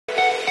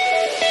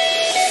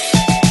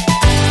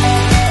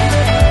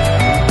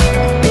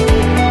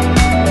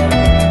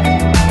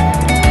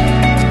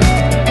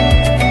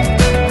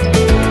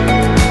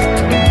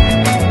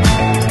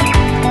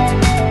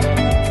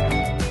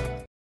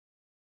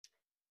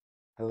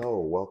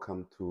Hello,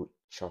 welcome to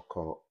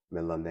Choco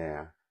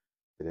Millionaire.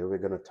 Today we're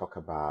going to talk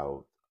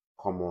about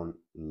common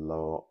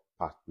law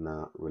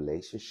partner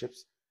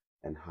relationships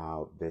and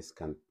how this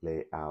can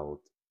play out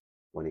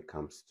when it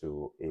comes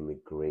to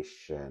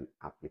immigration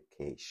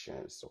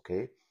applications.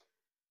 Okay,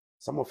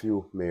 some of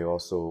you may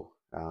also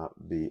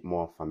be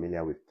more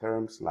familiar with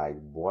terms like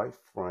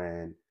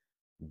boyfriend,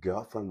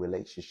 girlfriend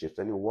relationships,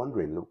 and you're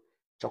wondering, look,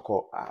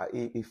 Choco,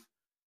 if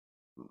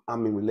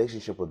I'm in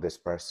relationship with this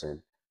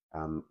person.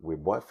 We're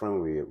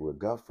boyfriend, we're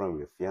girlfriend,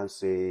 we're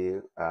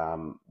fiance.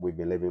 We've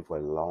been living for a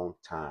long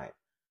time.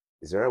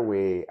 Is there a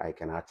way I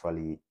can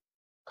actually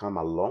come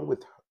along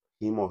with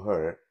him or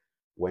her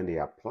when they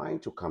are applying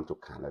to come to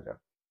Canada,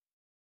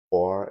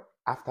 or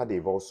after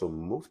they've also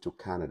moved to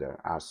Canada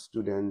as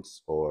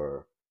students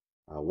or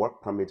work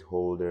permit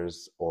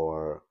holders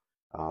or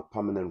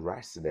permanent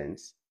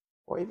residents,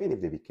 or even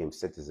if they became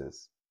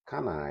citizens?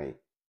 Can I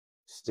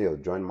still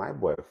join my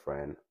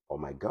boyfriend or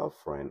my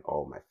girlfriend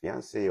or my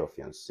fiance or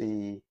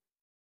fiancée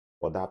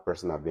or that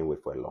person I've been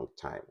with for a long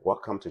time?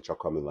 Welcome to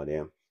Choco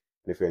Millionaire. And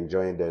if you're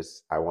enjoying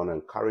this, I want to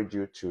encourage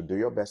you to do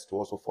your best to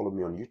also follow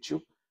me on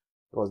YouTube,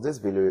 because this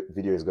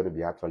video is going to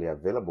be actually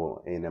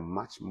available in a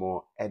much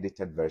more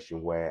edited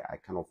version where I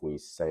kind of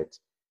insert.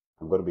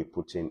 I'm going to be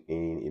putting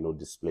in,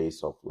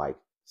 displays of like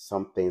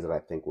some things that I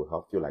think will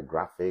help you, like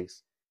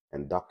graphics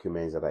and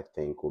documents that I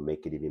think will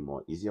make it even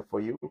more easier for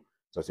you.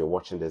 So as you're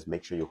watching this,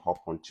 make sure you hop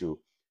onto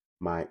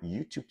my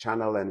YouTube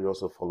channel and you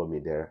also follow me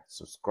there.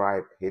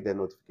 Subscribe, hit the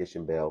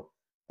notification bell,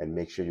 and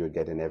make sure you're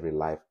getting every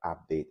live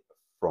update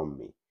from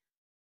me.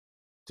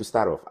 To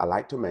start off, I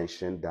like to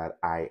mention that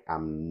I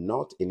am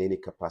not in any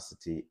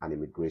capacity an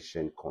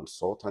immigration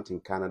consultant in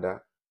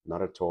Canada,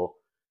 not at all.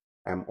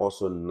 I'm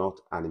also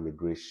not an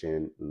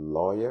immigration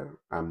lawyer.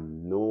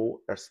 I'm no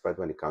expert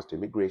when it comes to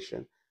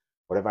immigration.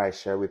 Whatever I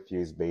share with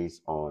you is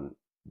based on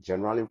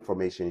general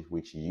information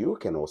which you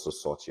can also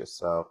sort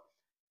yourself,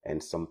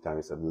 and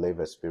sometimes live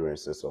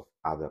experiences of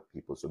other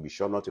people. So be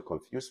sure not to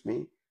confuse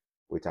me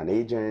with an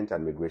agent,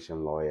 an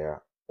immigration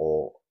lawyer,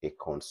 or a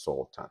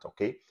consultant,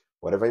 okay?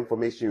 Whatever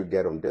information you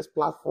get on this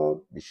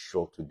platform, be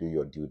sure to do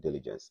your due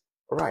diligence.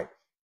 All right,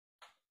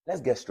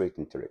 let's get straight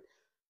into it.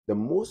 The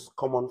most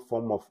common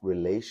form of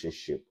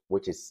relationship,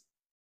 which is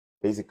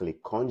basically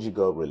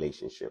conjugal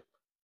relationship,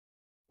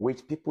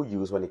 which people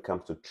use when it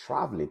comes to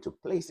traveling to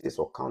places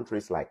or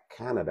countries like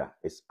Canada,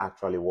 is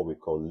actually what we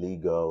call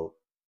legal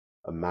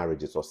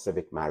marriages or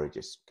civic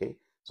marriages. Okay,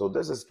 so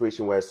there's a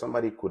situation where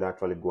somebody could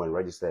actually go and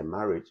register a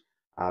marriage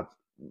at,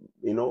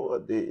 with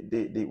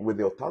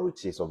the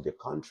authorities of the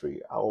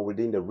country or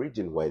within the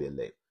region where they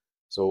live.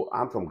 So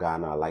I'm from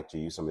Ghana. I like to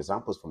use some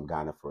examples from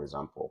Ghana, for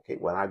example. Okay,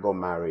 when I got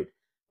married,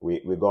 we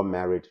got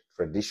married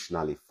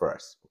traditionally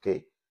first,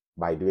 okay,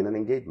 by doing an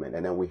engagement,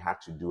 and then we had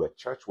to do a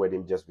church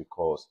wedding just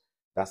because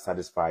that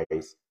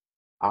satisfies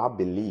our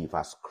belief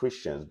as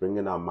Christians,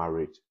 bringing our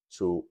marriage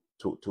to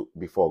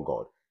before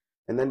God.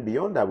 And then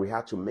beyond that, we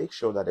had to make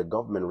sure that the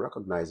government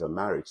recognized our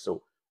marriage.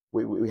 So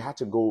we had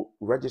to go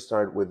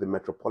register it with the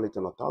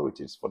metropolitan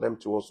authorities for them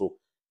to also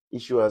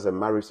issue us a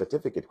marriage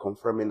certificate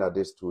confirming that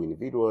these two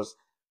individuals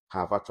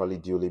have actually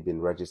duly been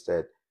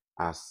registered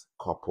as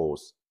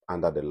couples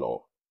under the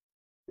law.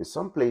 In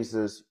some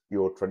places,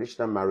 your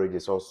traditional marriage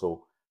is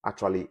also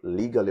actually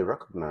legally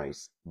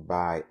recognized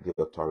by the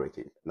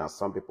authority. Now,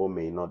 some people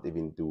may not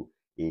even do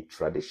a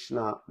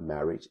traditional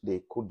marriage.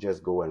 They could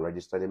just go and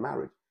register the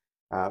marriage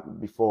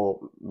before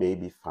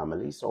maybe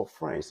families or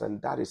friends,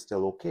 and that is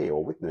still okay,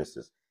 or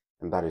witnesses,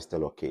 and that is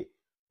still okay.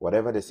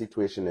 Whatever the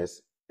situation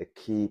is, the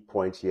key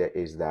point here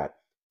is that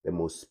the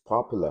most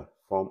popular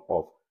form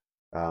of,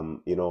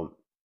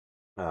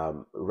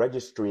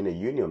 registering a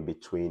union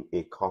between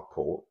a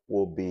couple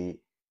will be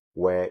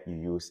where you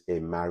use a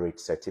marriage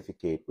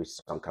certificate with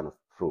some kind of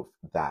proof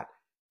that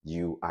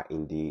you are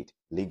indeed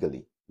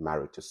legally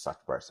married to such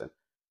person.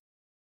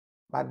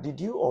 But did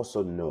you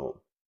also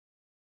know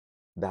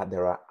that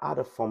there are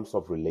other forms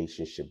of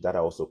relationship that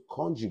are also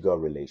conjugal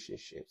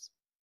relationships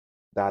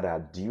that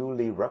are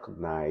duly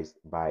recognized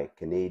by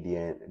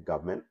Canadian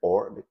government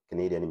or the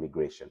Canadian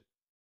immigration?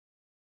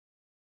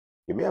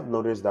 You may have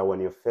noticed that when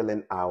you're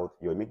filling out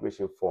your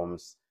immigration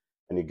forms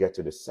and you get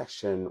to the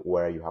section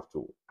where you have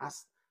to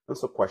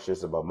answer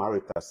questions about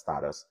marital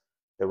status,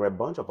 there are a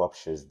bunch of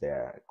options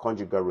there.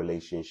 Conjugal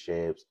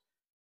relationships,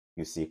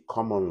 you see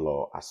common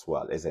law as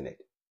well, isn't it?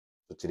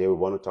 So today we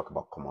want to talk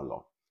about common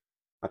law.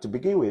 Now, to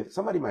begin with,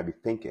 somebody might be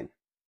thinking,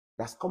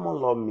 does common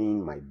law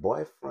mean my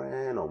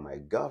boyfriend or my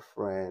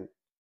girlfriend?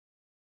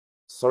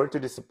 Sorry to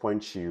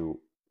disappoint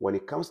you. When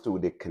it comes to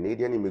the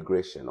Canadian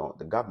immigration or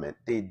the government,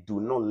 they do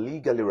not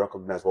legally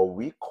recognize what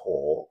we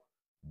call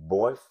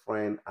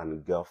boyfriend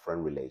and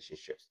girlfriend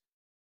relationships,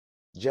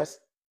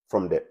 just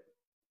from the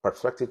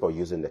perspective of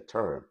using the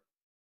term.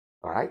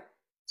 All right.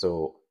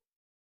 So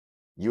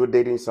you're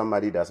dating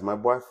somebody, that's my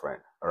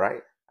boyfriend. All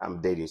right.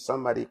 I'm dating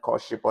somebody,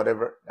 courtship,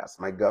 whatever, that's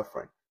my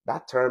girlfriend.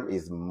 That term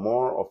is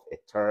more of a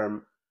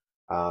term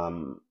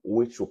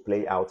which will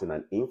play out in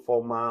an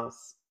informal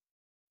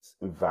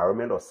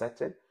environment or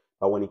setting,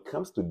 But when it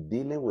comes to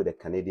dealing with the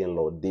Canadian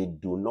law, they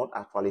do not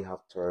actually have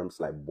terms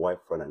like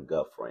boyfriend and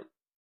girlfriend.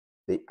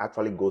 They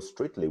actually go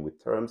strictly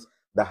with terms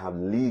that have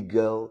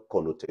legal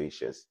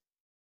connotations.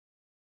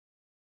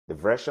 The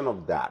version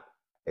of that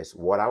is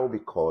what I will be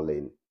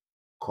calling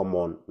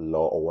common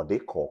law, or what they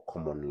call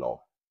common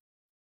law.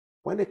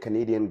 When the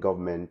Canadian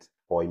government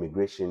or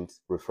immigration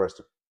refers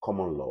to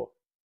common law,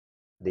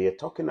 they are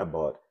talking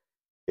about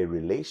a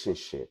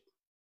relationship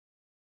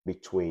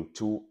between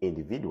two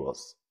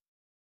individuals,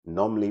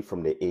 normally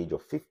from the age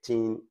of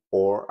 15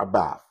 or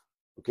above,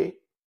 okay,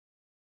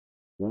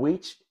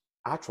 which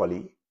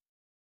actually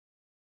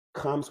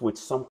comes with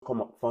some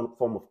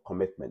form of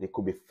commitment. It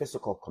could be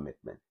physical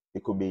commitment.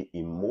 It could be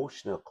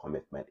emotional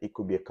commitment. It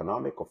could be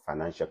economic or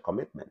financial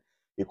commitment.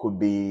 It could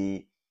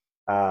be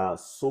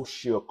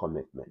social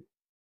commitment.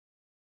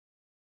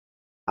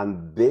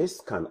 And this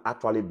can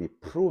actually be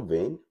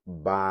proven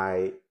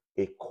by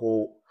a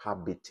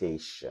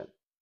cohabitation.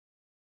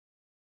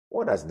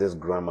 What does this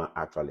grammar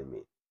actually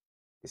mean?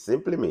 It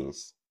simply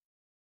means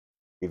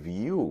if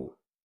you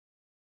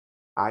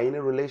are in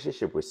a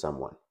relationship with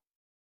someone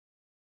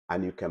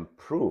and you can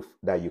prove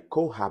that you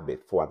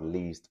cohabit for at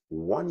least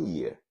 1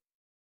 year,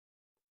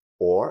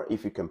 or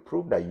if you can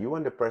prove that you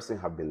and the person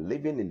have been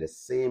living in the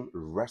same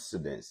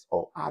residence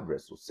or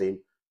address or same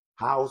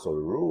house or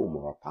room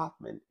or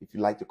apartment, if you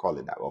like to call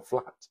it that, or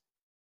flat,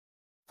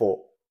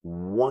 for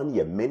 1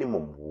 year,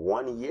 minimum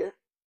 1 year,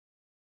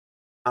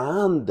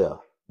 and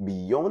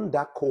beyond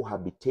that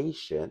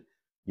cohabitation,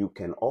 you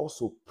can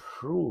also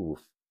prove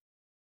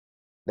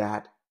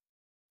that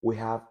we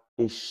have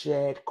a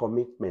shared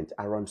commitment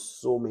around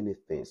so many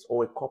things,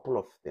 or a couple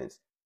of things.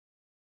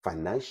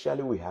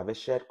 Financially, we have a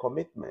shared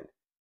commitment.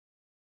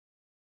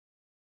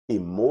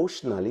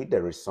 Emotionally,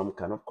 there is some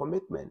kind of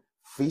commitment.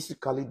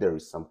 Physically, there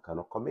is some kind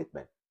of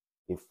commitment.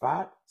 In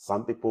fact,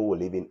 some people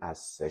will even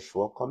as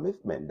sexual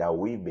commitment, that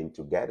we've been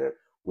together,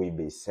 we've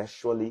been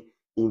sexually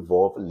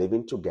involved,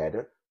 living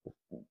together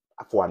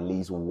for at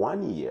least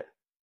 1 year.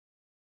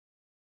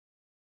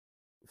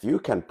 If you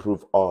can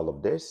prove all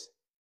of this,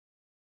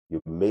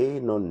 you may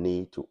not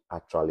need to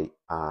actually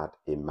add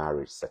a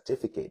marriage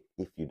certificate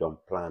if you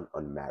don't plan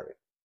on marrying,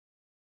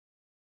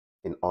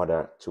 in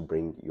order to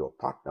bring your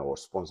partner or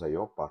sponsor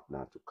your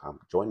partner to come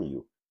join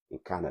you in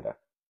Canada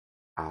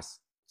as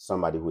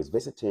somebody who is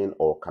visiting,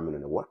 or coming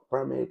on a work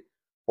permit,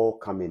 or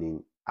coming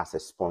in as a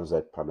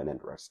sponsored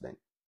permanent resident.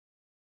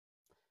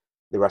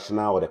 The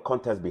rationale or the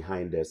context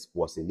behind this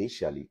was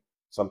initially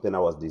something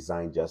that was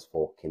designed just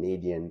for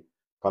Canadian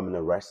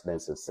permanent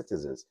residents and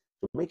citizens,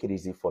 to make it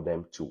easy for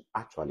them to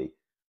actually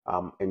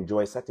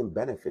enjoy certain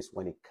benefits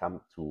when it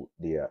comes to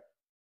their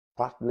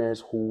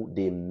partners who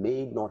they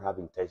may not have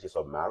intentions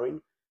of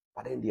marrying,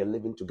 but then they are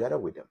living together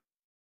with them.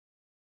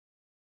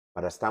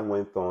 But as time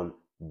went on,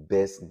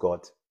 this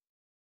got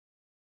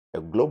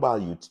a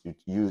global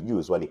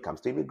use when it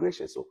comes to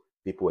immigration. So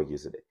people were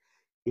using it.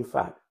 In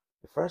fact,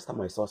 the first time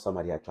I saw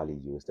somebody actually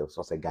use this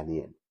was a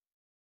Ghanaian.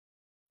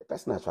 The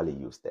person actually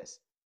used this.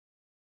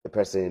 The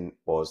person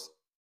was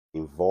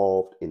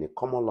involved in a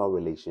common law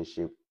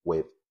relationship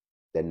with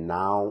the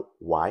now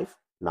wife.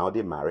 Now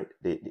they're married,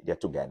 they're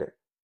together.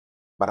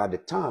 But at the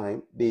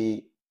time,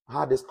 they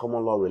had this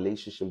common law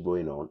relationship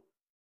going on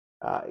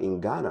in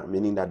Ghana,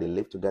 meaning that they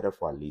lived together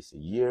for at least a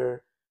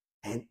year,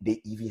 and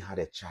they even had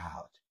a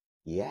child.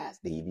 Yes,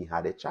 they even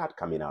had a child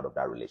coming out of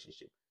that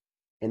relationship.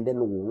 And then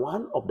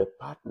one of the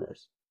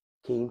partners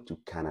came to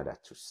Canada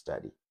to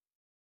study.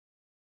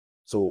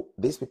 So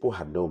these people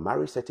had no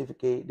marriage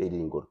certificate, they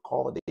didn't go to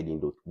court, they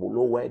didn't do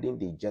no wedding,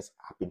 they just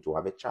happened to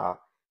have a child,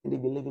 and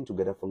they've been living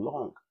together for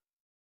long.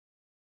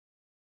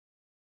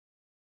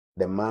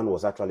 The man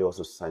was actually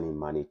also sending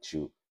money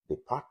to the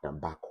partner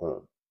back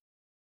home.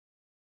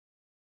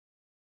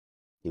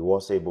 He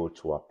was able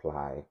to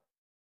apply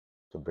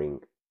to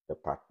bring the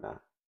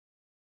partner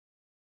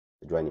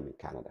to join him in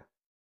Canada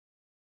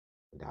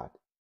without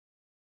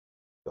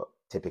your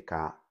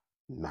typical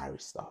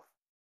marriage stuff.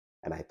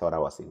 And I thought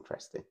that was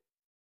interesting.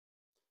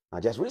 Now,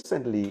 just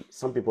recently,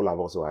 some people have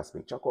also asked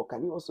me, Choco,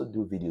 can you also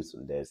do videos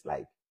on this?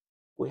 Like,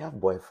 we have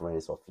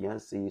boyfriends or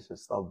fiancés and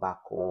stuff back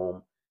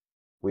home.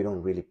 We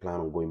don't really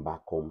plan on going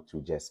back home to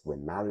just get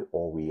married,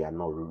 or we are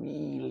not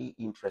really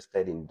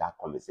interested in that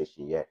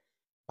conversation yet.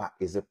 But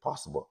is it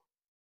possible?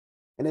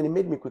 And then it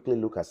made me quickly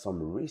look at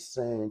some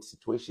recent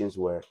situations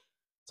where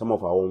some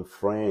of our own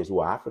friends who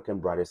are African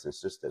brothers and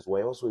sisters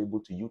were also able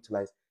to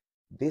utilize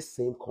this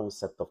same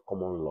concept of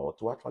common law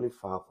to actually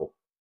file for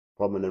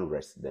permanent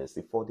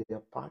residency for their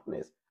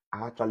partners.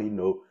 I actually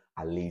know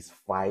at least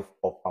 5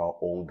 of our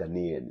own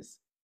Ghanaians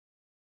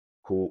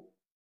who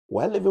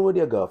were living with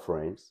their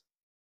girlfriends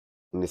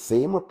in the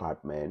same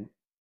apartment,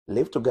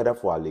 lived together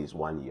for at least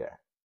 1 year,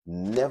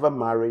 never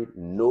married,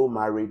 no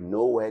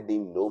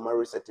wedding, no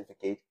marriage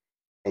certificate,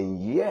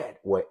 and yet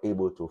were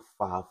able to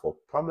file for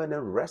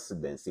permanent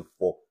residency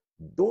for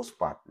those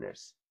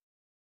partners.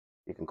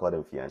 You can call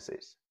them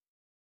fiancés,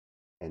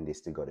 and they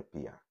still got a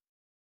PR.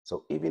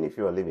 So even if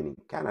you are living in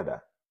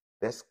Canada,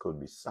 this could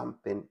be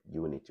something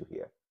you need to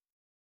hear.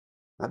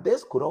 Now,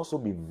 this could also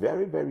be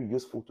very, very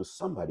useful to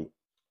somebody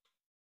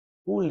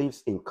who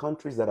lives in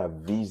countries that are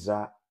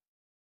visa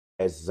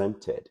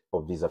exempted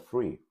or visa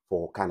free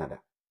for Canada.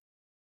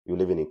 You're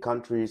living in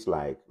countries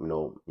like,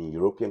 in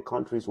European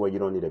countries where you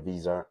don't need a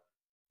visa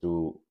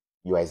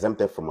you're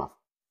exempted from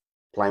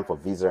applying for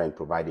visa and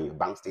providing your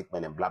bank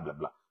statement and blah, blah,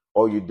 blah.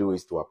 All you do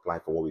is to apply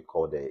for what we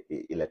call the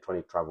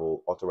Electronic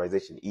Travel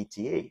Authorization,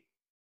 ETA.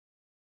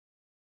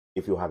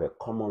 If you have a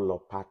common law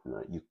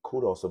partner, you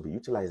could also be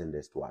utilizing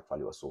this to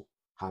actually also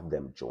have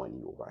them join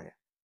you over here.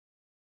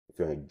 If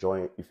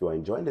you're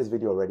enjoying this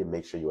video already,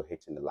 make sure you're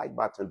hitting the like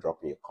button,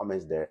 dropping your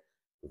comments there,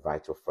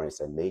 invite your friends,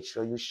 and make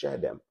sure you share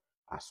them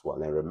as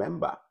well. And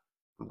remember,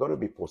 I'm going to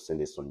be posting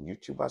this on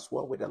YouTube as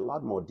well with a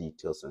lot more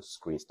details and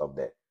screen stuff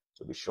there.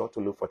 So be sure to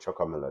look for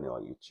Choco Millionaire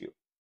on YouTube.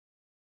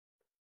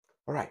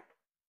 All right,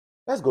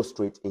 let's go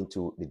straight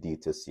into the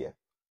details here.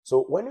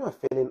 So when you are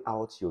filling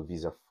out your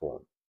visa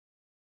form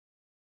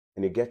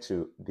and you get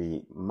to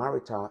the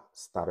marital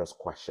status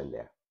question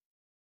there,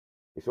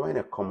 if you're in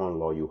a common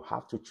law, you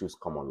have to choose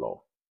common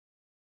law.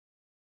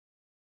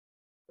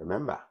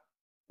 Remember,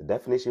 the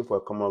definition for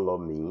a common law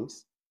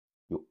means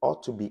you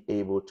ought to be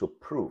able to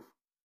prove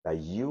that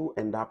you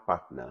and that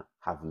partner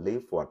have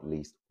lived for at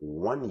least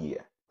 1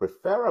 year,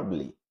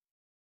 preferably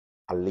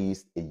at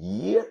least a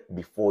year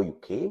before you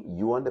came.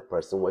 You and the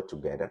person were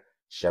together,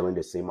 sharing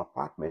the same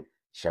apartment,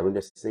 sharing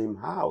the same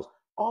house,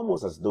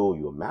 almost as though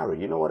you're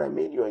married. You know what I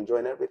mean? You're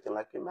enjoying everything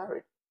like you're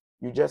married.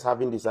 You just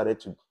haven't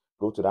decided to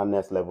go to that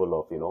next level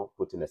of,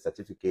 putting a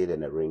certificate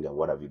and a ring and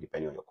whatever,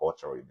 depending on your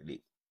culture or your belief.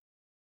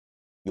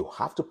 You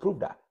have to prove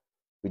that.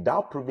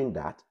 Without proving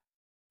that,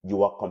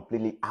 you are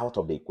completely out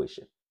of the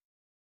equation.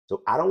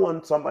 So I don't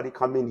want somebody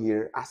coming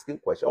here asking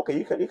questions. Okay,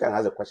 you can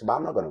ask a question, but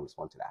I'm not going to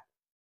respond to that.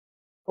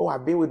 Oh,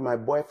 I've been with my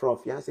boyfriend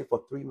or fiancé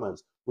for 3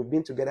 months. We've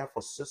been together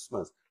for 6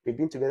 months. We've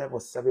been together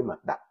for 7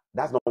 months.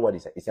 That's not what he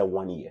said. He said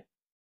 1 year.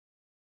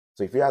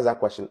 So if you ask that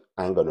question,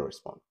 I ain't going to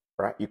respond.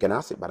 Right? You can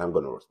ask it, but I'm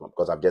going to respond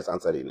because I've just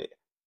answered it.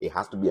 It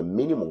has to be a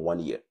minimum 1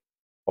 year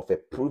of a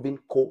proven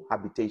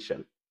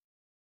cohabitation.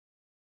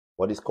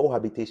 What is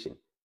cohabitation?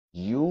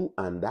 You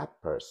and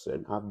that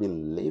person have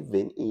been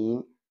living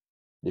in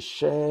the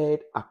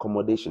shared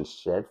accommodation,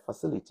 shared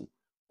facility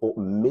for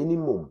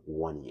minimum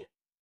 1 year.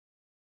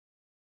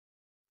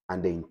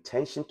 And the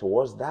intention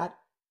towards that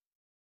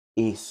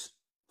is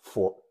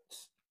for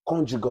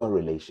conjugal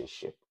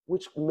relationship,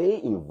 which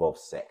may involve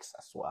sex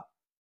as well.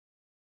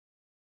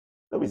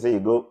 Let me say you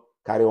go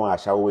carry one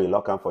shower,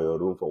 lock up for your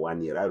room for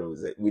 1 year. I don't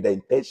say, with the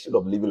intention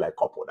of living like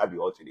couple. That'd be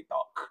all to the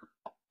talk.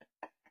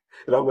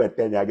 You don't go and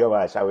tell me I get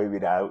one shower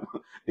with that.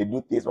 They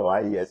do things for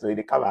 1 year, so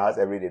they come to my house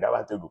every day. That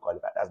one to be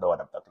qualified. That's not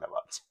what I'm talking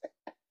about.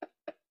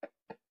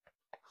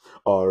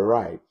 All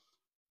right.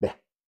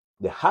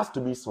 There has to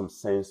be some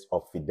sense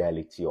of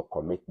fidelity or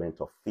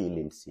commitment or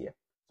feelings here.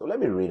 So let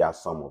me read out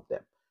some of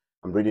them.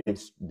 I'm reading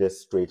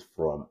this straight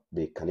from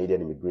the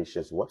Canadian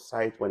Immigration's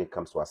website when it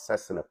comes to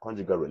assessing a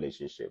conjugal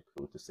relationship.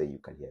 To say you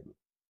can hear me.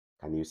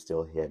 Can you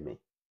still hear me?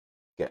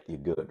 Yeah, you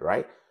good,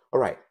 right? All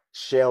right.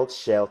 Shared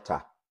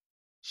shelter,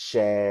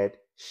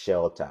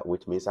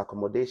 which means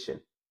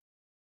accommodation.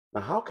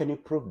 Now, how can you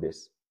prove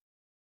this?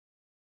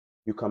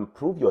 You can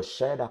prove your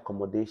shared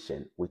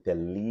accommodation with a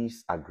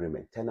lease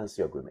agreement,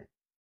 tenancy agreement.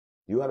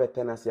 You have a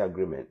tenancy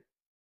agreement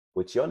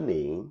with your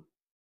name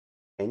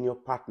and your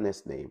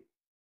partner's name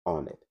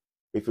on it.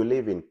 If you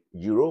live in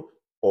Europe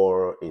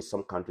or in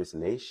some countries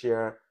in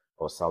Asia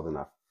or Southern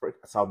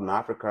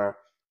Africa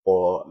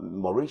or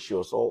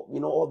Mauritius or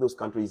all those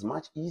countries,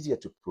 much easier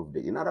to prove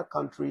that. In other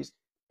countries,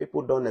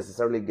 people don't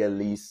necessarily get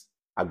lease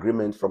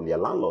agreements from their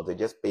landlord. They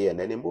just pay and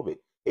then they move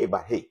it.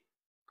 Hey,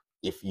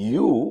 if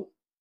you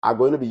are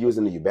going to be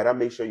using it, you better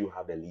make sure you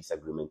have a lease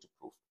agreement to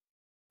prove.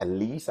 A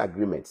lease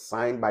agreement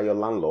signed by your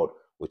landlord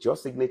with your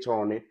signature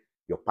on it,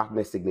 your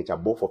partner's signature,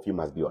 both of you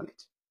must be on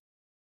it,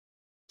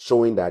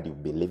 showing that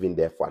you've been living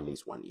there for at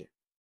least 1 year.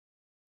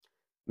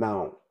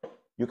 Now,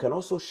 you can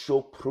also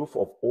show proof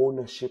of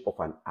ownership of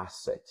an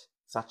asset,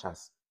 such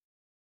as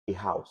a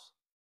house,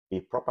 a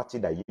property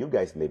that you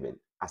guys live in,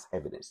 as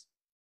evidence.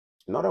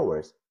 In other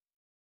words,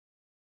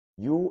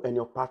 you and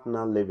your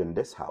partner live in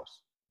this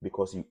house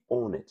because you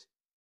own it.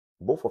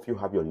 Both of you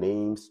have your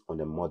names on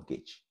the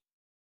mortgage.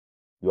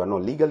 You are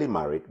not legally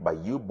married,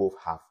 but you both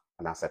have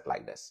an asset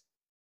like this.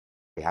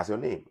 It has your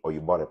name. Or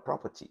you bought a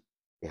property.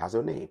 It has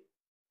your name.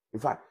 In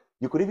fact,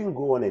 you could even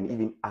go on and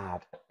even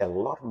add a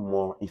lot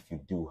more if you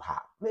do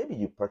have. Maybe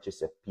you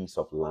purchased a piece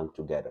of land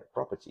together,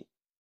 property.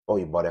 Or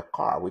you bought a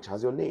car which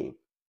has your name.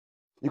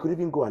 You could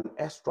even go an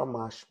extra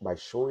mile by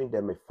showing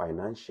them a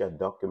financial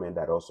document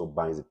that also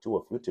binds the two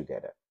of you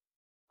together.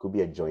 It could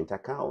be a joint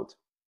account.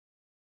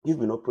 You've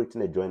been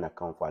operating a joint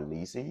account for at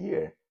least a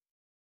year.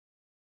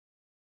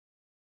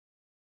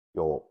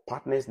 Your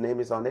partner's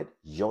name is on it,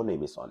 your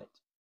name is on it.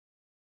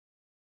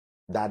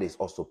 That is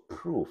also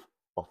proof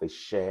of a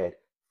shared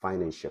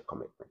financial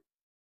commitment.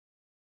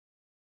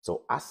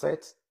 So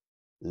assets,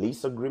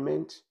 lease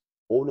agreement,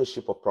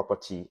 ownership of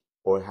property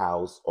or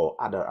house or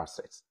other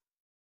assets,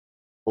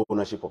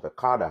 ownership of a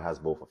car that has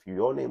both of you,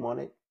 your name on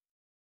it,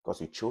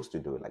 because you chose to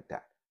do it like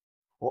that.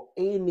 Or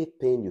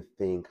anything you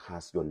think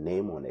has your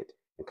name on it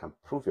and can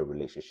prove your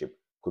relationship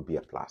could be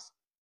a plus.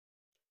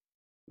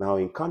 Now,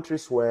 in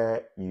countries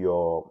where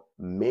your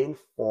main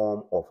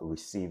form of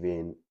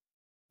receiving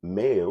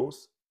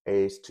mails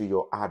is to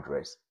your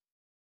address,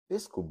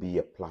 this could be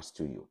a plus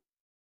to you.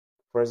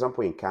 For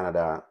example, in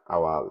Canada,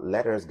 our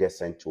letters get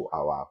sent to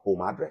our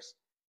home address.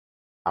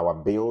 Our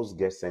bills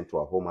get sent to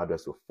our home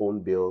address. Your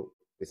phone bill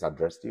is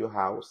addressed to your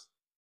house.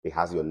 It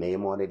has your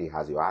name on it. It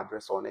has your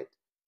address on it.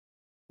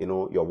 You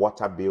know, your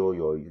water bill,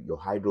 your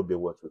hydro bill,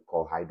 what we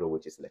call hydro,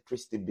 which is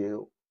electricity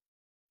bill,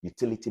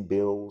 utility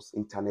bills,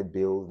 internet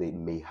bills, they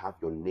may have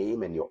your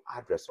name and your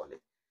address on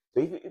it.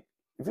 So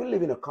if you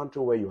live in a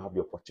country where you have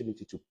the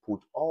opportunity to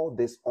put all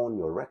this on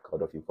your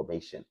record of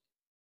information,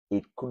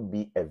 it could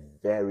be a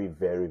very,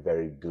 very,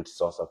 very good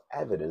source of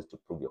evidence to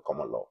prove your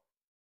common law.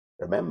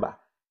 Remember,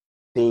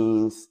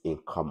 things in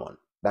common.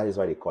 That is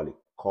why they call it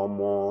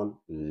common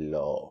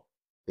law.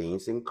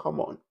 Things in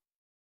common.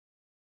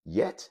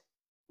 Yet,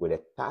 with a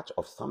touch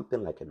of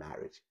something like a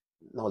marriage,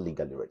 not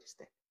legally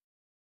registered.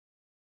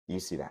 You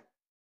see that?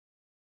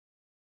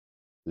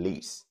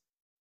 Lease,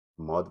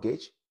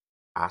 mortgage,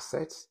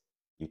 assets,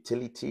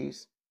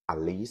 utilities, a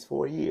lease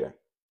for a year,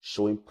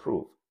 showing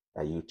proof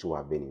that you two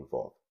have been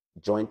involved.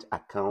 Joint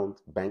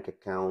account, bank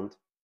account,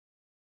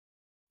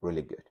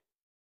 really good.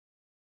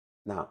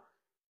 Now,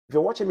 if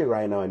you're watching me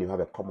right now and you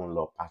have a common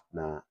law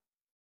partner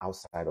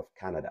outside of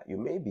Canada, you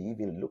may be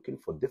even looking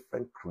for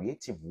different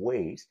creative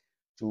ways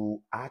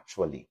to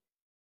actually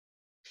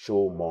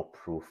show more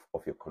proof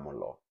of your common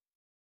law.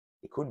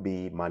 It could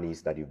be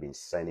monies that you've been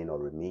sending or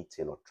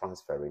remitting or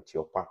transferring to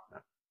your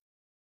partner.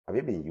 Have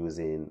you been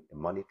using a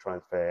money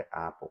transfer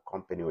app or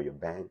company or your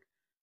bank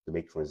to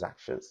make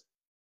transactions?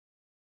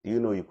 Do you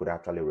know you could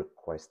actually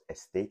request a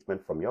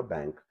statement from your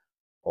bank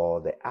or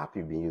the app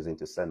you've been using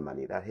to send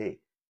money that, hey,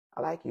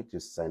 I'd like you to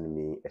send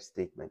me a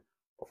statement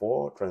of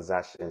all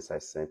transactions I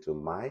sent to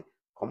my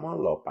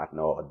common law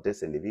partner or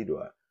this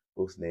individual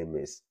whose name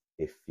is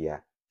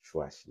Efia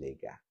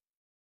Schwarzenegger.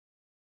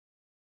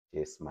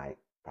 Is my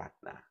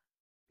partner.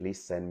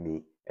 Please send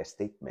me a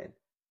statement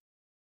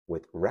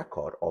with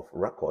record of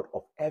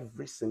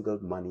every single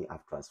money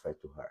I've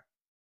transferred to her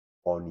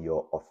on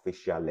your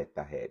official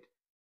letterhead.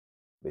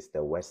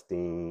 Mr.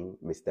 Westing,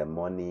 Mr.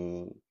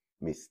 Money,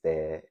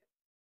 Mr.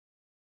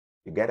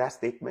 You get that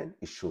statement?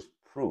 It shows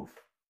proof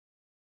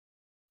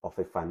of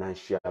a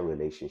financial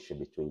relationship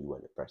between you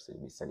and the person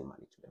you're sending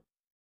money to them.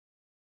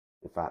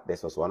 In fact,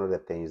 this was one of the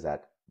things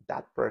that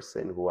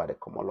person who had a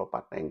common law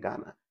partner in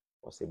Ghana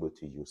was able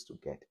to use to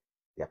get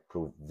the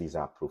approved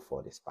visa approved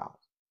for the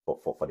spouse,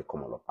 for the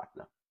common law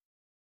partner.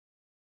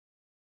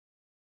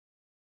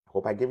 I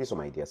hope I gave you some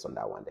ideas on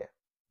that one there.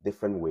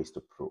 Different ways to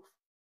prove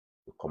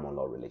the common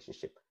law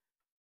relationship.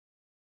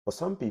 For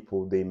some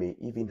people, they may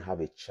even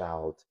have a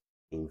child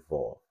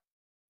involved,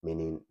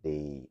 meaning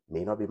they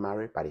may not be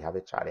married, but they have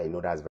a child. I know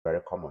that's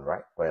very common,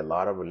 right? Where a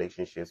lot of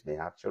relationships may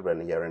have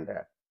children here and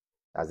there.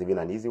 That's even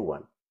an easy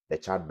one. The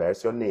child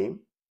bears your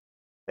name.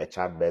 The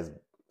child bears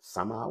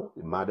somehow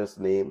the mother's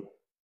name.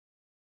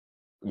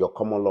 Your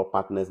common law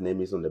partner's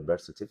name is on the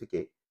birth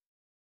certificate.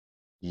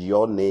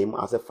 Your name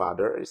as a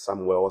father is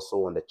somewhere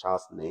also on the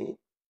child's name.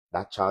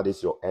 That child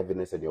is your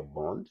evidence and your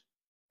bond,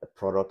 a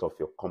product of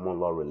your common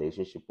law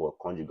relationship or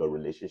conjugal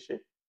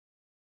relationship.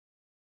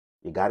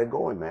 You got it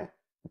going, man.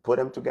 You put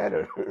them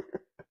together.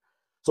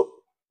 So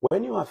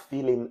when you are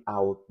filling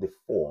out the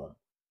form,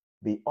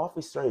 the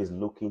officer is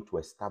looking to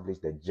establish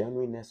the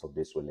genuineness of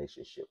this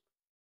relationship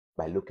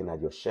by looking at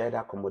your shared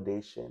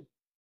accommodation.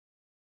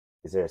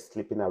 Is there a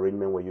sleeping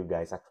arrangement where you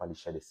guys actually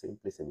share the same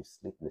place and you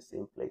sleep in the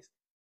same place?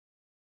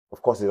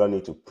 Of course, you don't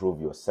need to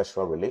prove your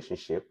sexual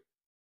relationship.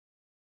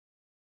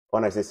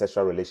 When I say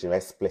sexual relationship,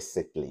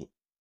 explicitly,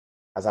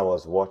 as I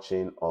was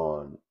watching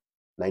on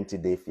 90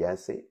 Day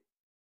Fiancé,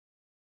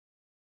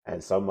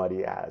 and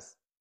somebody asked,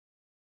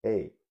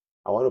 hey,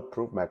 I want to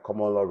prove my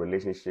common law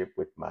relationship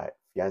with my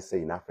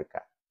fiancé in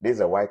Africa. This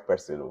is a white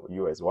person,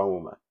 US, one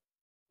woman.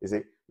 He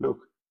said,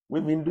 look,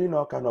 we've been doing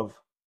all kind of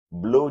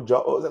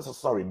blowjob. Oh,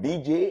 sorry,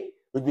 DJ.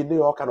 We've been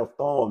doing all kind of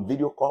thing on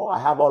video call. I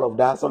have all of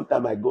that.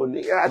 Sometimes I go,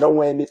 I don't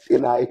want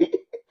anything.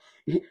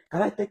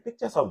 Can I take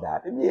pictures of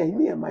that? Me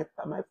and my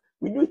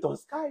we do it on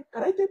Skype.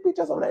 Can I take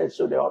pictures of that and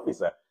show the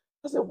officer?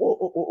 I said,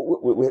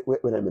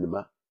 wait a minute,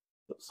 man.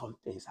 Some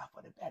things are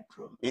for the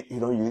bedroom.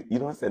 You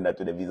don't send that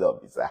to the visa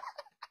officer.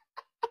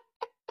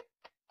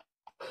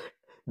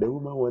 The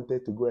woman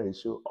wanted to go and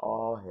show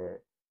all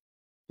her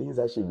things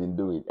that she's been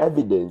doing.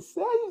 Evidence.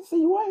 Say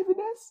you want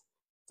evidence?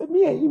 Say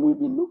me and him, we've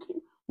been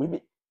looking. We've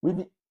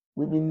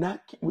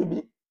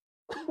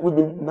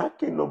been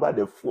knocking over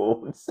the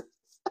phones.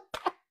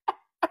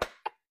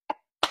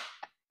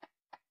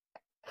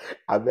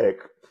 I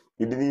beg.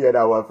 You didn't hear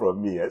that one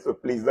from me, so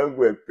please don't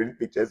go and print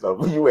pictures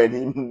of you and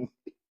him.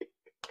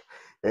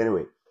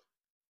 Anyway,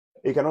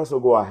 you can also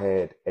go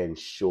ahead and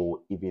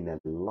show even a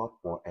lot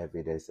more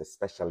evidence,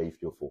 especially if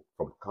you're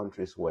from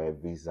countries where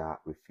visa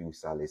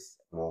refusal is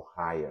more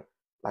higher,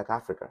 like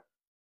Africa.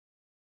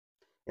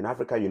 In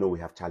Africa, we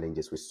have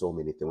challenges with so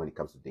many things when it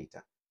comes to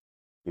data.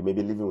 You may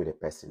be living with a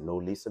person, no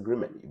lease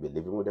agreement. You'll be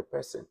living with a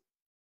person,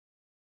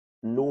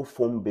 no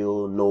phone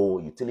bill, no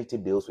utility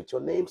bills with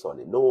your names on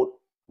it. No,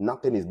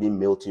 nothing is being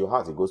mailed to your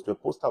house. It goes to a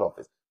postal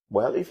office.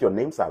 Well, if your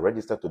names are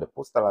registered to the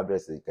postal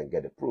address, you can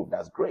get approved.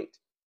 That's great.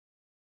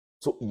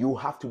 So you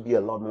have to be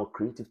a lot more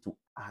creative to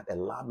add a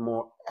lot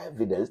more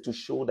evidence to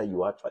show that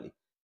you actually.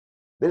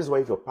 This is why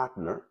if your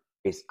partner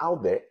is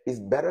out there, it's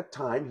better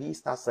time he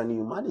starts sending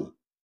you money.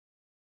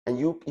 And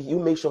you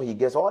make sure he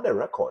gets all the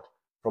record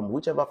from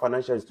whichever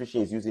financial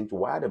institution is using to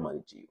wire the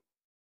money to you,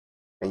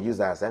 and use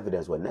that as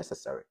evidence when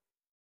necessary.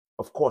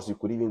 Of course, you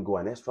could even go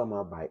an extra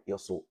mile by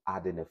also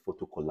adding a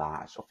photo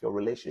collage of your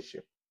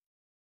relationship.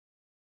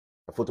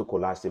 A photo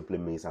collage simply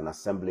means an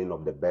assembling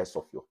of the best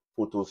of your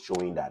photos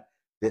showing that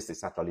this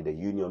is actually the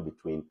union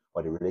between,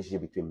 or the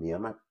relationship between me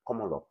and my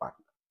common law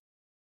partner.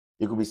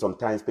 It could be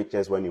sometimes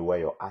pictures when you wear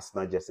your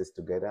Arsenal jerseys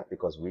together,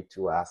 because we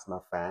two are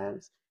Arsenal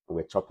fans and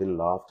we're chopping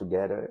love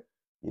together.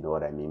 You know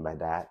what I mean by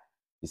that?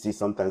 You see,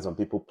 sometimes when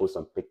people post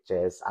some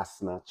pictures,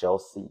 Arsenal,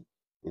 Chelsea,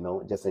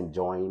 just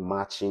enjoying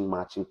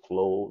matching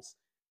clothes,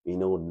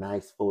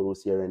 nice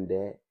photos here and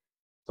there.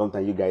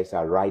 Sometimes you guys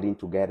are riding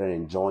together,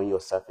 enjoying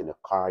yourself in a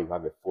car. You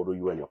have a photo,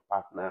 you and your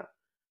partner.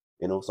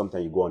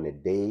 Sometimes you go on a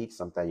date,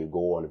 sometimes you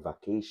go on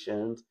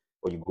vacations,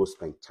 or you go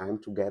spend time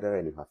together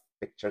and you have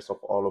pictures of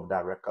all of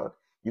that record.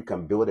 You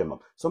can build them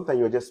up. Sometimes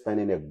you're just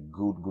spending a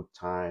good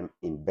time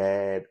in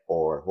bed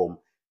or home,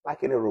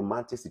 like in a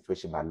romantic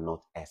situation, but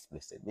not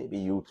explicit. Maybe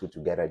you two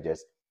together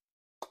just,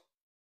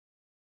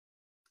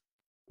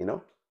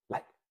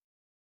 like,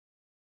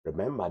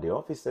 remember, the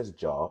officer's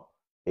job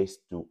is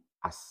to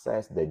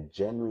assess the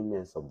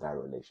genuineness of that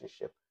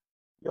relationship.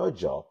 Your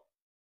job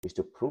is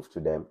to prove to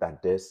them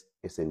that this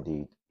is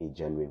indeed a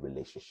genuine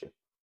relationship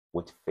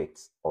which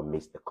fits or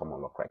meets the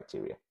common law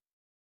criteria.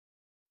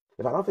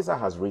 If an officer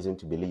has reason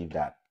to believe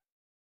that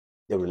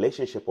the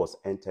relationship was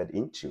entered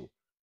into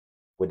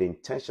with the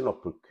intention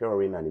of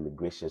procuring an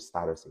immigration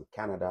status in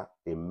Canada,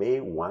 they may,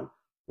 one,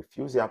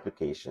 refuse the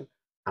application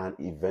and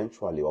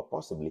eventually or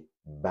possibly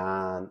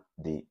ban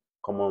the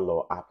common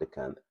law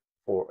applicant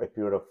for a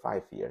period of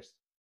 5 years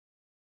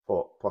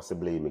for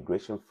possibly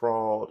immigration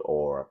fraud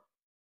or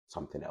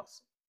something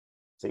else.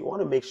 So you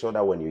want to make sure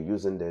that when you're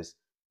using this,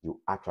 you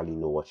actually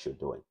know what you're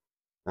doing.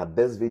 Now,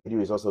 this video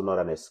is also not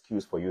an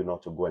excuse for you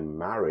not to go and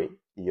marry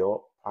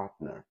your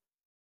partner.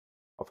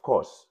 Of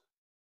course,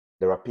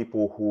 there are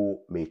people who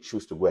may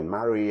choose to go and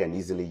marry and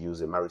easily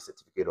use a marriage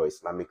certificate or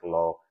Islamic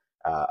law,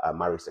 a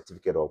marriage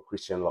certificate or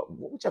Christian law,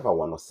 whichever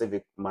one, or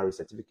civic marriage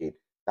certificate.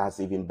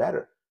 That's even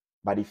better.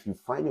 But if you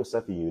find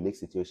yourself in unique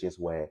situations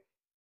where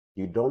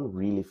you don't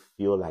really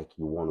feel like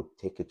you want to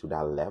take it to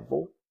that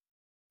level,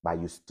 but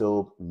you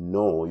still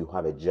know you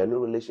have a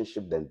genuine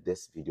relationship, then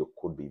this video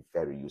could be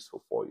very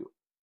useful for you.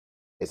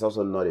 It's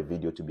also not a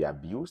video to be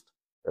abused.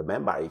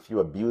 Remember, if you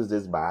abuse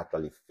this by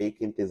actually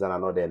faking things that are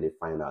not there and they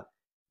find out,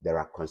 there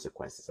are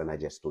consequences. And I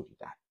just told you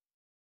that.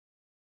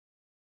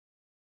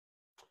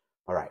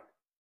 All right.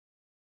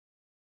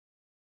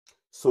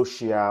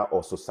 Social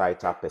or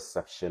societal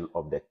perception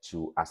of the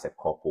two as a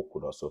couple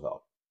could also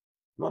help.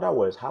 In other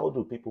words, how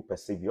do people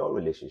perceive your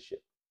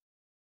relationship?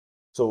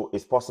 So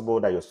it's possible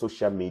that your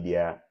social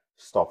media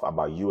stuff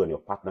about you and your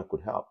partner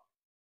could help.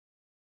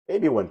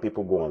 Maybe when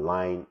people go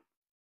online,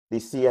 they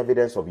see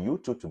evidence of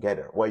you two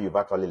together, where you've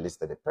actually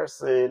listed a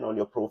person on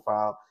your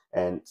profile,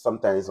 and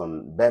sometimes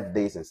on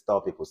birthdays and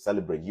stuff, people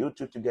celebrate you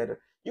two together.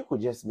 You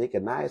could just make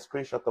a nice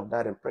screenshot of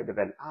that and print it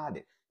and add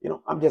it.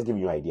 I'm just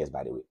giving you ideas,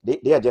 by the way.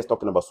 They are just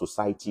talking about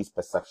society's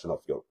perception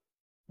of your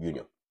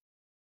union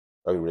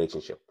or your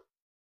relationship.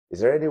 Is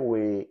there any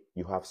way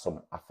you have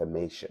some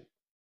affirmation?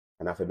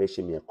 An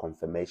affirmation means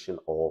confirmation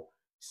or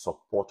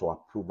support or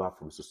approval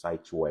from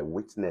society, or a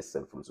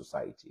witnessing from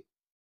society.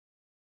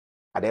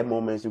 At that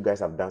moments, you guys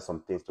have done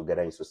some things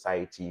together in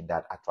society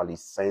that actually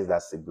sends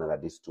that signal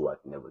that these two are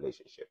in a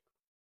relationship.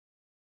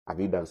 Have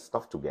you done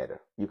stuff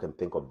together? You can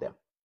think of them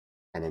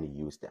and then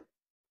use them.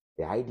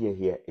 The idea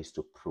here is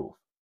to prove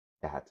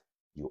that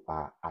you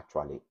are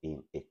actually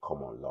in a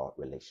common law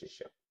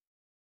relationship.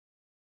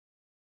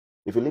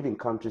 If you live in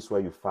countries where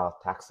you file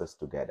taxes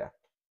together,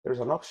 there is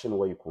an option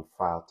where you can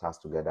file tax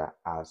together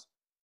as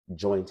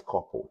joint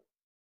couple.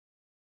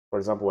 For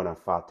example, when I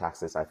file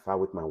taxes, I file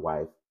with my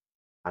wife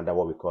under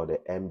what we call the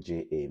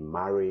MJA,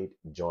 Married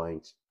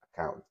Joint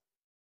Account.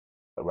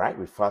 Right?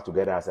 We file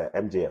together as a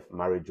MJF,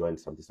 Married Joint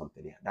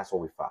something. Yeah, that's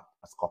what we file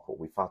as couple.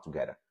 We file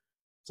together.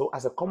 So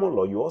as a common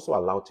law, you're also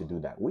allowed to do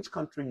that. Which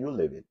country you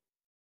live in?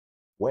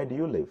 Where do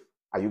you live?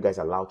 Are you guys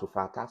allowed to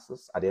file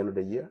taxes at the end of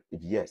the year?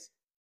 If yes,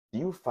 do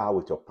you file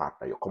with your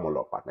partner, your common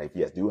law partner? If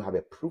yes, do you have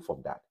a proof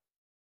of that?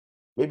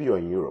 Maybe you're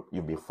in Europe.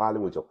 You've been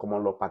filing with your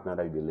common law partner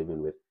that you've been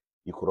living with.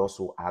 You could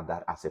also add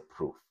that as a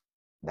proof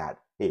that,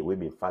 hey, we've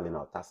been filing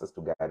our taxes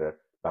together,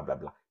 blah, blah,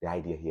 blah. The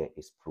idea here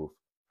is proof.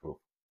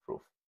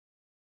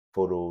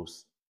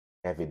 Photos,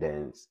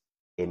 evidence,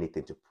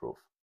 anything to prove.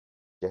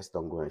 Just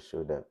don't go and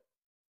show them.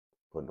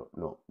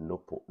 No,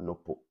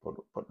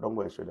 don't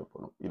go and show them.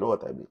 You know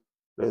what I mean?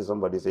 Let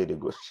somebody say the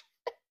good.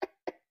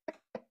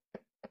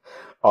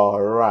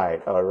 All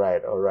right, all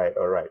right, all right,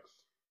 all right.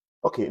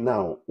 Okay,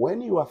 now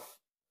when you are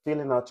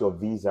filling out your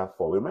visa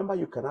form, remember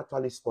you can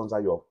actually sponsor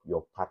your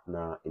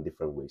partner in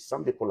different ways.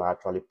 Some people are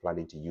actually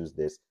planning to use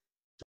this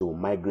to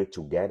migrate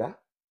together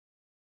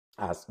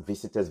as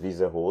visitors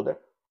visa holder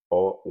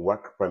or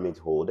work permit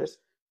holders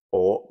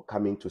or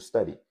coming to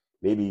study.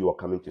 Maybe you are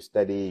coming to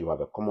study, you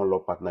have a common law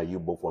partner, you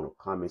both want to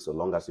come in, so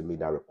long as you meet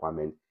that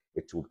requirement,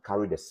 it will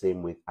carry the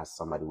same weight as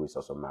somebody who is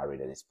also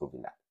married and is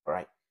proving that. All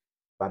right.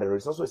 But there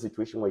is also a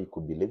situation where you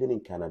could be living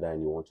in Canada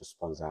and you want to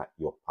sponsor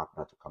your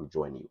partner to come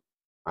join you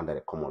under the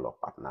common law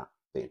partner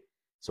thing.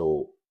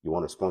 So you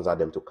want to sponsor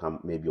them to come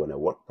maybe on a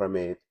work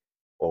permit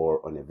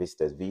or on a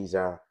visitor's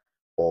visa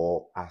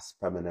or as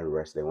permanent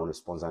resident. You want to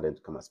sponsor them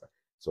to come as well.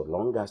 So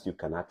long as you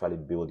can actually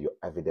build your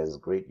evidence,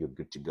 great, you're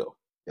good to go.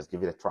 Just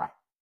give it a try,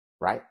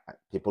 right?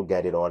 People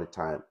get it all the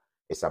time.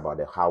 It's about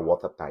how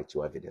watertight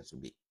your evidence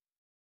will be.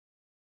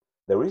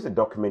 There is a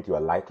document you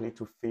are likely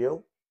to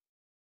fill,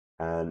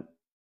 and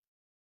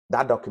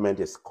that document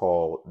is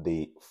called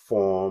the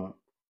Form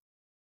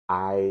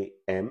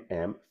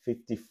IMM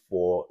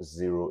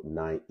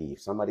 5409E.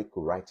 If somebody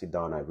could write it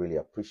down, I really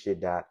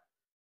appreciate that.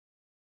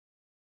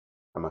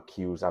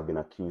 I've been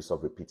accused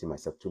of repeating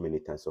myself too many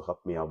times, so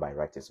help me out by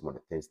writing some of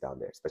the things down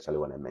there, especially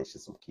when I mention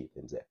some key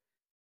things there.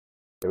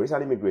 There is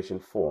an immigration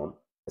form,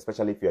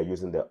 especially if you are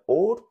using the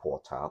old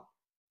portal.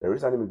 There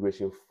is an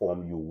immigration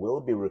form you will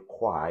be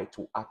required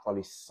to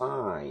actually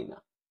sign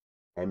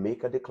and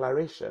make a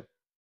declaration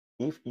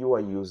if you are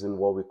using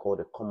what we call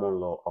the common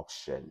law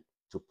option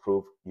to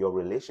prove your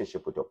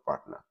relationship with your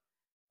partner.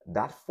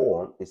 That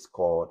form is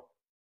called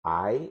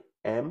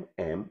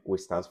IMM,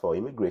 which stands for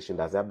immigration.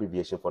 That's the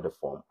abbreviation for the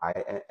form.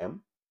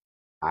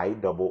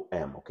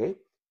 IMM, okay?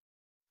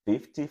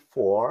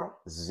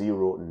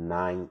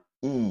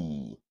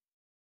 5409E.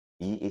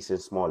 E is a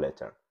small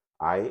letter.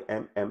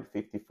 IMM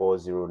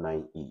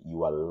 5409E.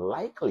 You are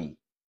likely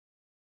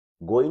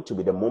going to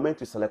be, the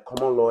moment you select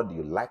common law,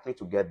 you're likely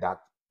to get that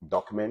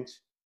document.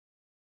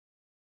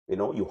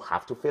 You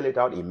have to fill it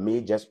out. It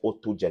may just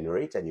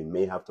auto-generate and you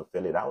may have to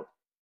fill it out.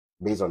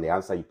 Based on the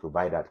answer you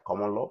provide at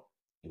common law,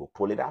 it will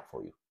pull it out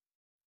for you.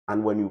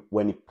 And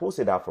when it pulls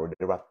it out for you,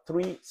 there are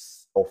 3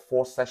 or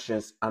 4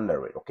 sessions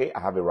under it, okay? I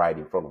have it right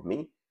in front of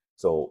me.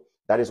 So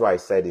that is why I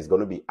said it's going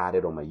to be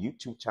added on my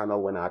YouTube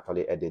channel when I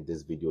actually edit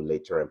this video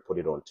later and put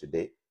it on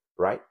today,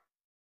 right?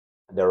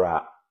 There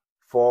are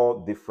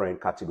 4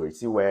 different categories.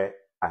 See where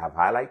I have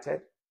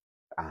highlighted?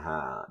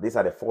 These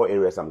are the 4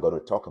 areas I'm going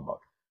to talk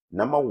about.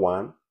 Number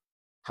 1,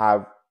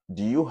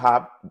 you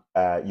have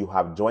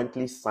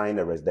jointly signed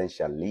a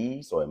residential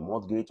lease or a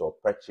mortgage or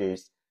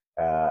purchase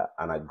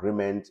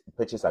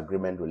purchase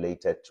agreement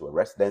related to a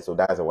residence. So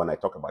that's the one I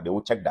talk about. They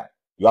will check that.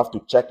 You have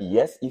to check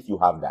yes if you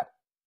have that,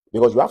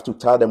 because you have to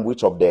tell them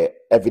which of the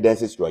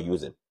evidences you are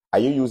using. Are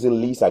you using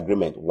lease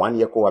agreement,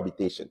 1-year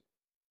cohabitation,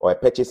 or a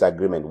purchase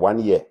agreement, 1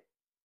 year?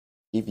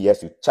 If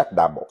yes, you check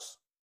that box.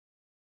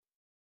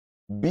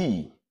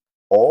 B,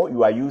 or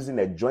you are using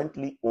a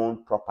jointly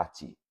owned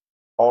property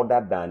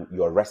other than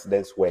your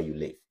residence where you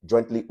live.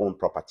 Jointly owned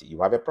property.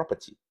 You have a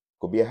property. It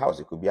could be a house.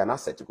 It could be an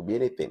asset. It could be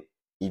anything.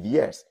 If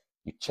yes,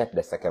 you check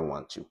the second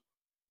one too.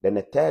 Then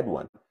the third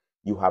one,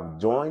 you have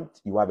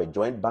a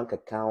joint bank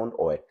account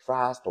or a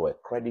trust or a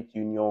credit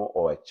union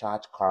or a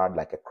charge card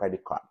like a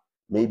credit card.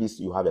 Maybe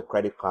you have a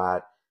credit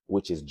card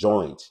which is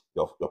joint.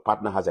 Your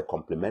partner has a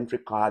complementary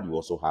card. You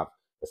also have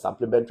a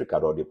supplementary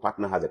card, or the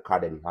partner has a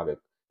card and you have a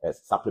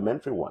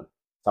supplementary one.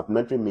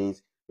 Supplementary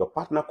means your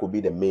partner could be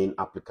the main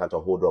applicant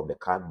or holder of the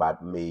card,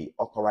 but may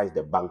authorize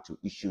the bank to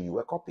issue you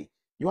a copy.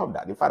 You have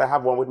that. In fact, I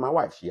have one with my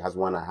wife. She has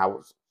one. I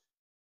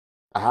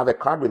have a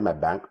card with my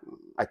bank.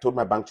 I told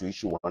my bank to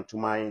issue one to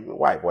my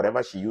wife.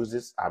 Whatever she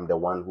uses, I'm the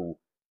one who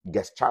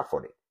gets charged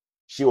for it.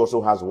 She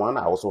also has one.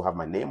 I also have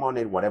my name on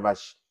it. Whatever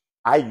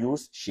I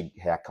use,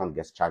 her account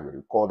gets charged with.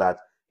 We call that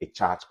a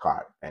charge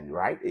card, and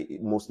right,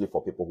 mostly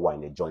for people who are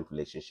in a joint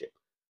relationship,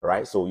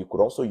 right? So you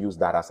could also use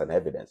that as an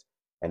evidence.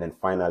 And then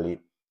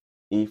finally,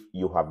 if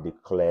you have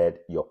declared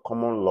your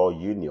common law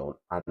union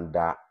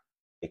under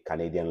a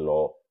Canadian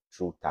law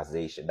through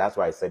taxation. That's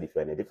why I said if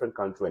you're in a different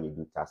country and you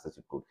do taxes,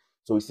 you could.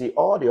 So you see,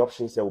 all the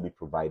options that will be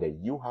provided,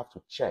 you have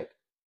to check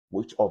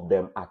which of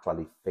them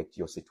actually fit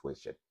your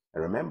situation.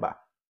 And remember,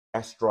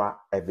 extra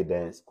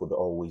evidence could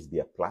always be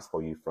a plus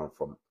for you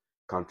from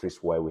countries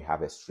where we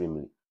have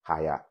extremely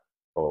higher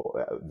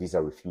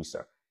visa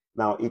refusal.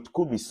 Now, it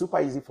could be super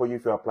easy for you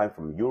if you're applying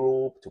from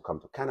Europe to come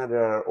to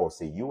Canada or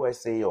say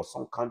USA or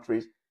some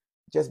countries,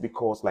 just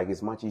because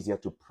it's much easier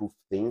to prove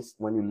things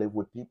when you live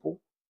with people,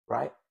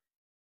 right?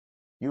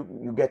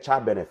 You get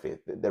child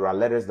benefit. There are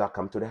letters that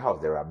come to the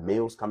house. There are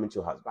mails coming to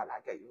your house. But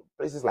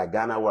places like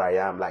Ghana where I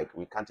am,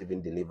 we can't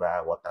even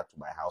deliver water to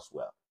my house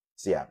well.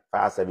 See,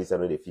 fire service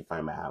already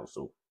find my house.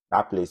 So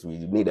that place,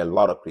 we need a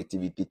lot of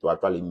creativity to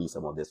actually meet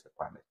some of these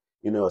requirements.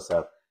 You know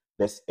yourself,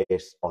 this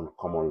is on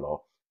common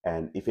law.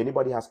 And if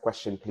anybody has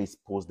questions, please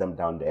post them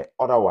down there.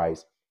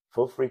 Otherwise,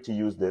 feel free to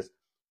use this.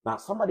 Now,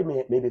 somebody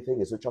may be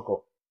thinking, so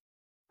Choco,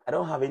 I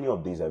don't have any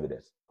of these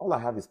evidence. All I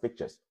have is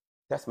pictures,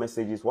 text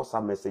messages,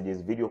 WhatsApp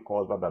messages, video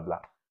calls, blah, blah, blah.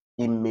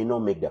 It may not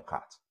make the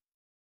cut.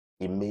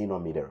 It may not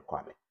meet the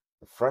requirement.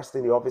 The first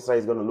thing the officer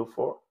is going to look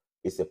for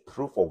is a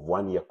proof of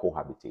 1 year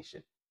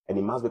cohabitation. And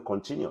it must be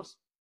continuous.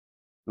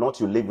 Not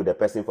you live with the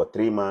person for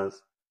 3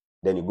 months,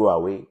 then you go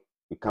away.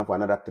 You come for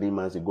another 3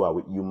 months, you go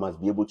away. You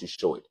must be able to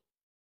show it.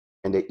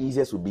 And the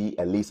easiest would be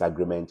a lease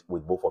agreement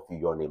with both of you,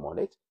 your name on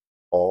it,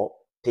 or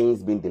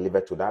things being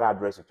delivered to that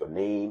address with your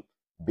name,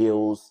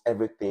 bills,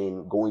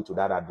 everything going to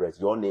that address,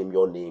 your name.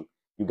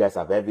 You guys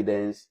have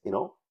evidence,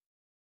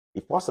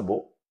 if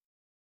possible.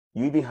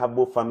 You even have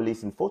both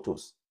families in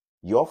photos.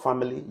 Your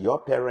family, your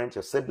parents,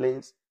 your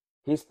siblings,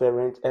 his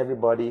parents,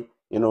 everybody,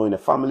 in a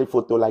family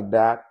photo like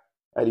that.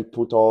 And you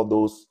put all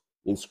those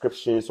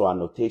inscriptions or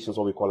annotations,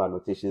 what we call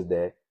annotations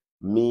there.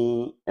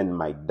 Me and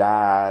my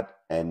dad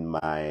and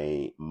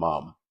my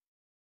mom.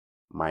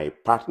 My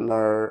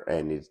partner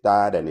and his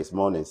dad and his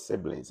mom and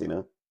siblings,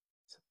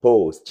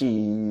 Pose,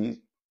 cheese.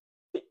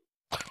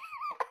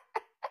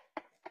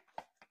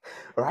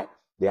 All right?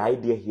 The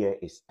idea here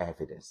is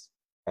evidence.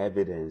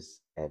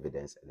 Evidence,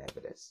 evidence, and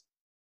evidence.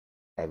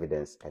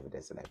 Evidence,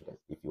 evidence, and evidence.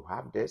 If you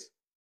have this,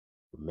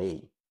 you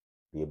may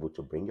be able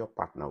to bring your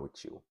partner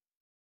with you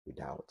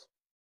without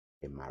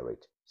a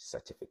marriage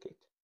certificate.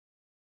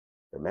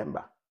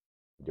 Remember,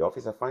 the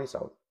officer finds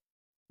out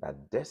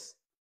that this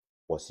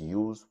was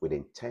used with the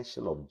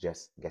intention of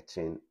just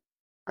getting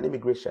an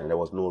immigration. There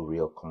was no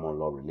real common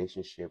law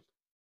relationship.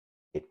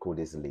 It could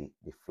easily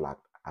be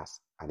flagged as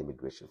an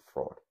immigration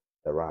fraud.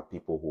 There are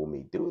people who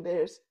may do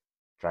this,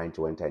 trying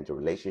to enter into a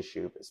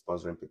relationship,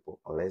 sponsoring people.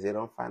 Unless they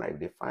don't find out, if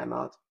they find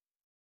out,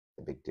 it's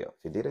a big deal.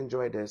 If you did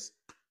enjoy this,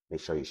 make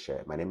sure you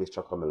share. My name is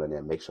Chocolate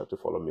Millionaire. Make sure to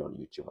follow me on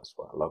YouTube as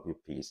well. I love you.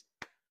 Peace.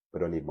 We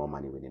don't need more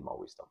money. We need more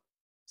wisdom.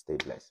 Stay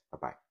blessed.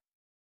 Bye-bye.